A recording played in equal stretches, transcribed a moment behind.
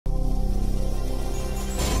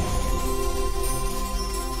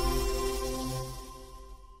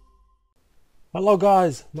Hello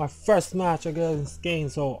guys, my first match against Kane,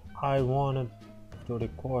 so I wanted to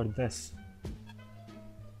record this.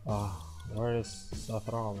 Where is Seth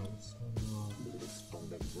Rollins?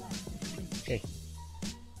 Okay,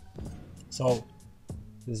 so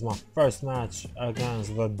this is my first match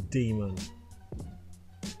against the Demon,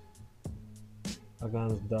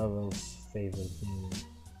 against Devil's favorite demon.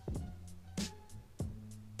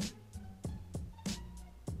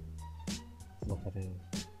 Look at him.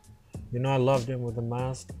 You know, I loved him with the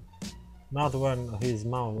mask. Not when his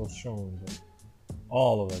mouth was shown, but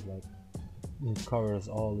all of it, like it covers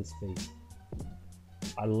all his face.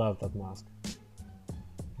 I love that mask.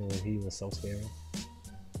 He was so scary.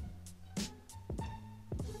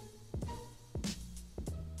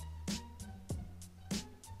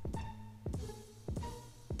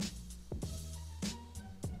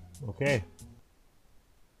 Okay.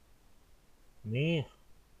 Me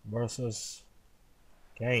versus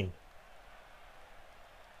Kane.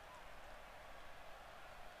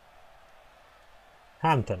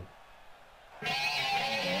 Hampton.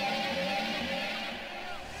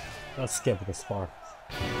 Let's skip this part.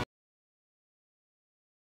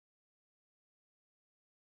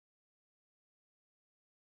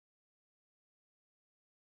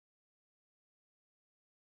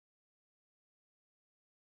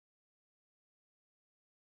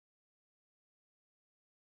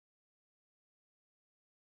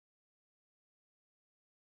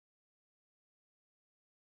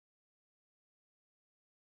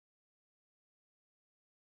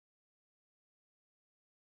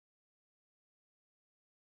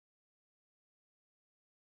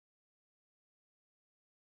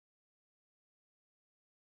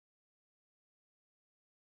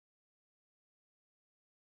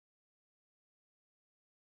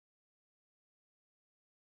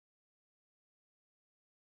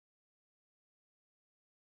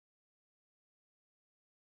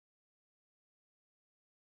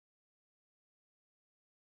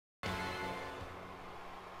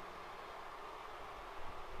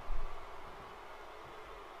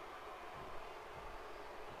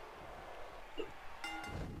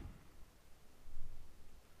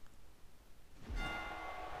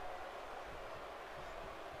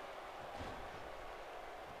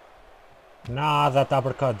 Nah, that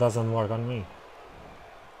uppercut doesn't work on me.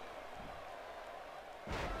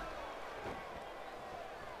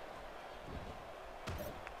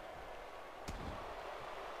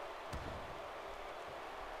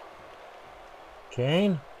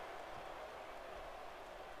 Kane?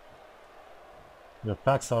 Your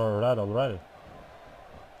packs are red already.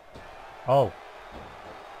 Oh.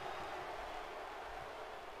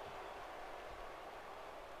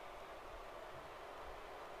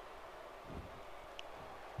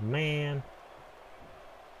 Man.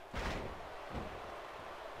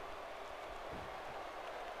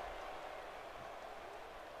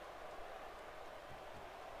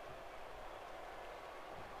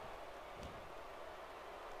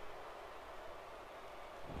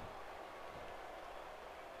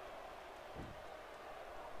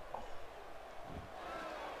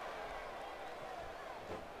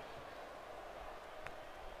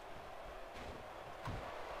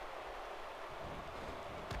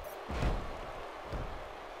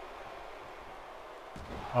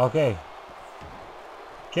 Okay.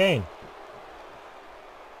 Kane.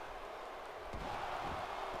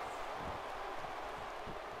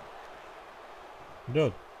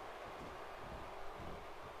 Dude.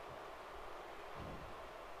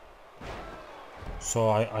 So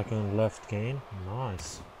I can left Kane?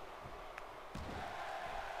 Nice.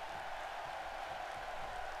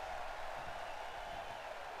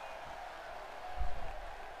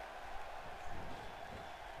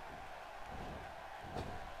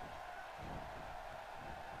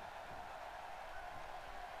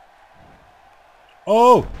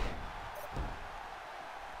 Oh!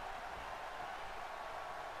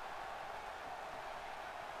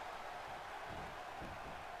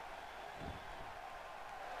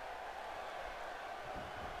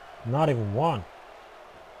 Not even one.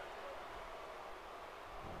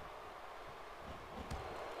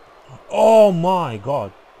 Oh my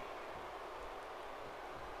god.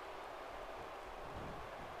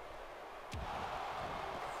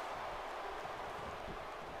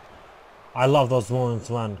 I love those moments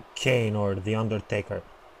when Kane or The Undertaker,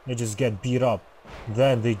 they just get beat up.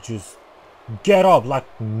 Then they just get up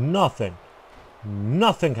like nothing.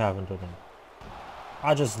 Nothing happened to them.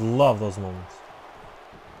 I just love those moments.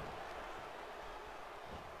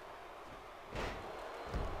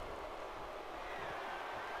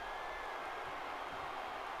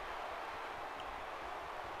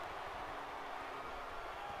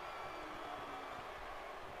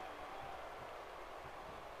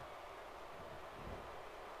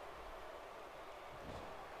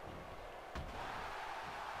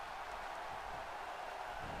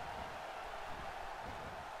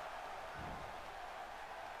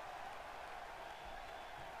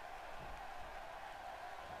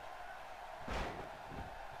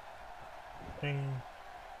 Ding.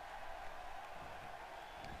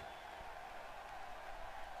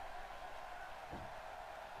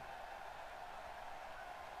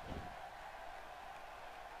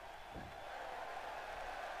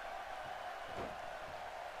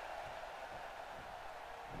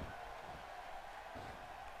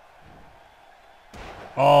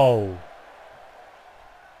 Oh.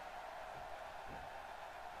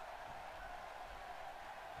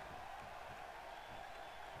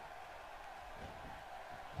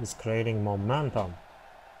 He's creating momentum.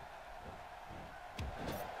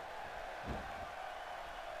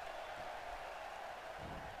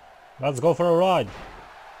 Let's go for a ride.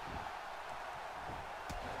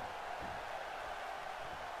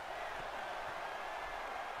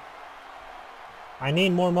 I need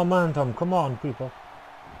more momentum. Come on, people.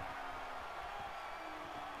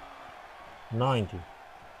 90.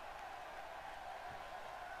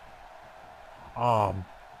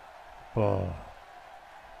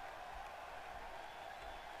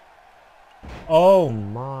 Oh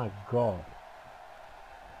my god.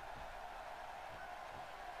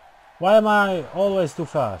 Why am I always too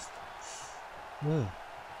fast?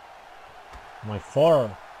 My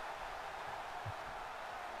four.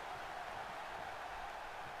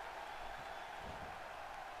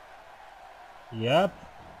 Yep.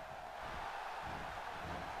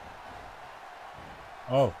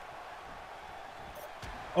 Oh.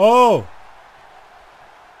 Oh.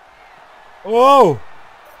 Oh.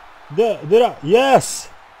 Did I? Yes.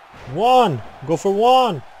 One. Go for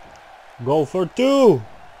one. Go for two.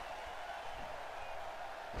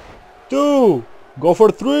 Two. Go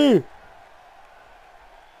for three.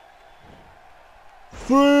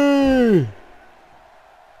 Three.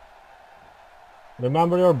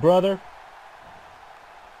 Remember your brother?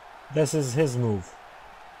 This is his move.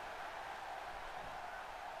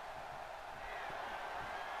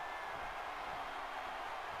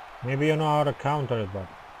 Maybe you know how to counter it, but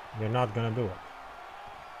you're not gonna do it.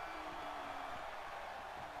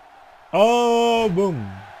 Oh,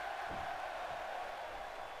 boom.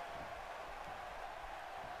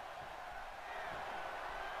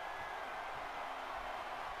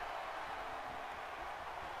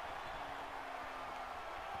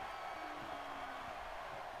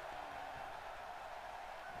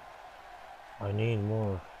 I need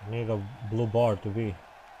more. I need a blue bar to be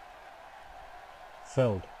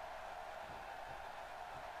filled.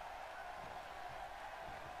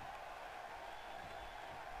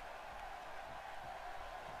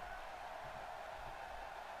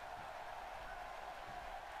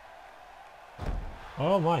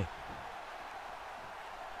 Oh my.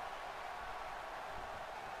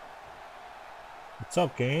 What's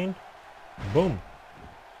up, Kane? Boom.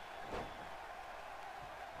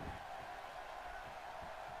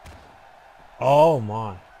 Oh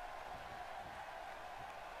my.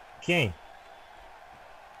 Kane.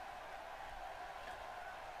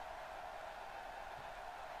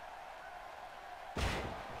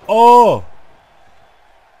 Oh!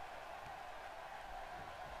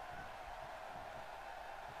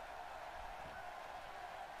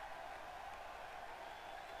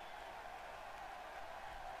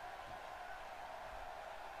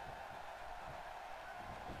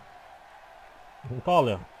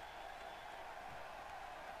 Natalia.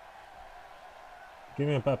 Give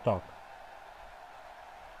me a pep talk.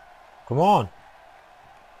 Come on.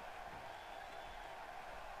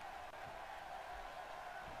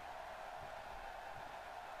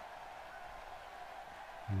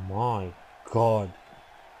 My God.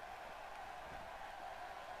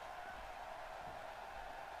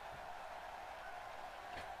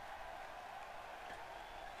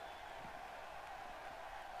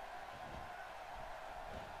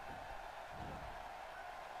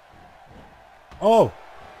 Oh!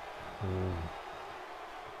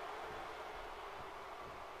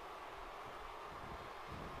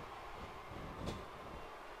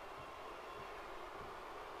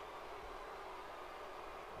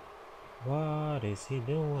 What is he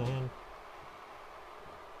doing?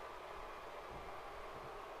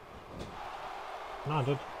 No,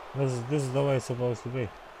 dude. This is the way it's supposed to be.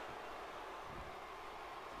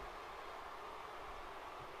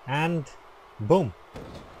 And boom.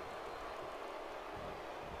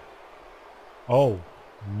 Oh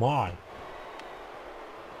my.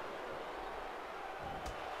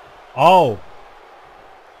 Oh.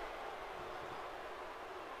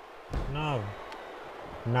 No.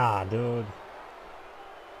 Nah, dude.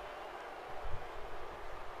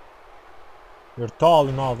 You're tall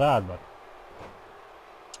and all that, but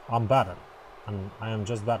I'm better. And I am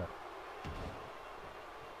just better.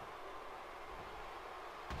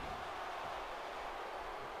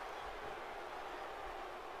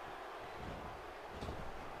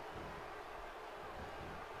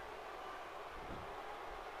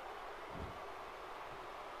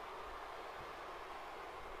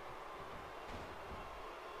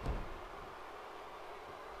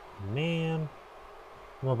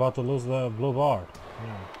 I'm about to lose the blue bar.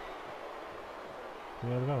 Yeah.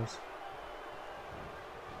 Here it goes.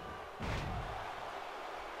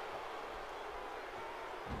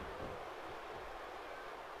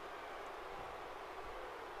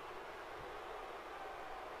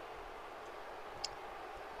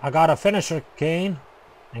 I got a finisher, Kane.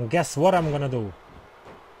 And guess what I'm gonna do?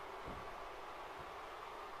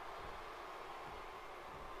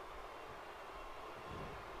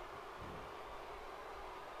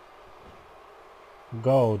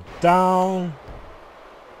 Go down.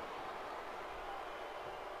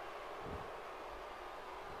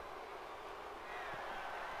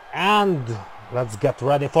 And let's get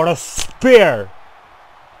ready for a spear.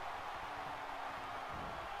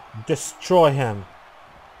 Destroy him.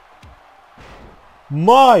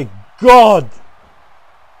 My God!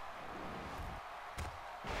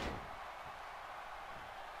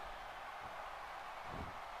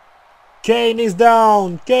 Kane is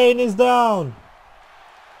down! Kane is down!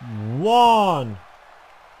 1,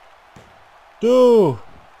 2,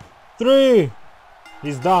 3.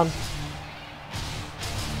 He's done.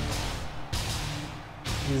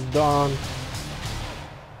 He's done.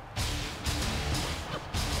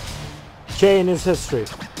 Kane is history.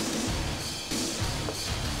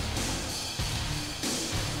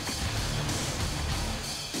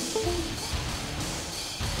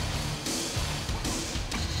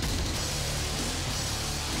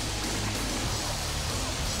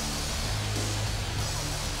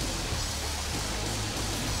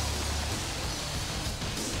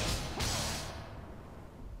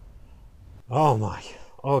 Oh my.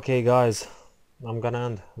 Okay guys, I'm gonna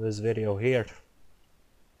end this video here.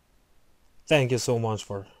 Thank you so much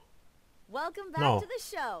for... Welcome back to the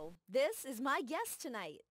show. This is my guest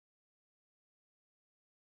tonight.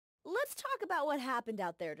 Let's talk about what happened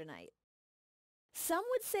out there tonight. Some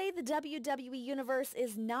would say the WWE Universe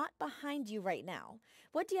is not behind you right now.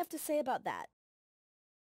 What do you have to say about that?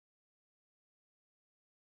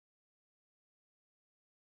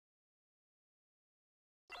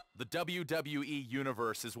 The WWE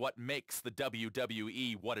Universe is what makes the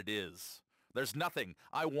WWE what it is. There's nothing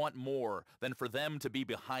I want more than for them to be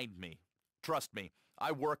behind me. Trust me,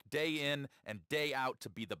 I work day in and day out to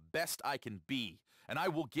be the best I can be, and I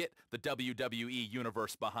will get the WWE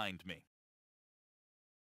Universe behind me.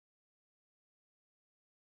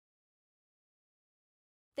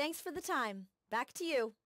 Thanks for the time. Back to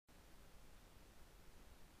you.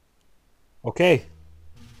 Okay.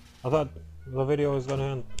 I thought the video was gonna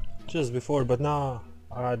end just before, but now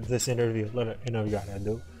I had this interview. Little interview I gotta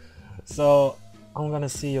do. So I'm gonna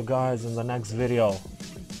see you guys in the next video.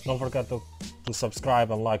 Don't forget to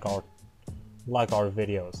subscribe and like our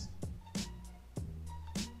videos.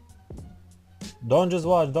 Don't just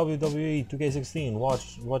watch WWE 2K16.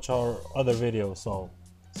 Watch our other videos. So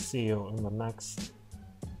see you in the next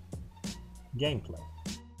gameplay.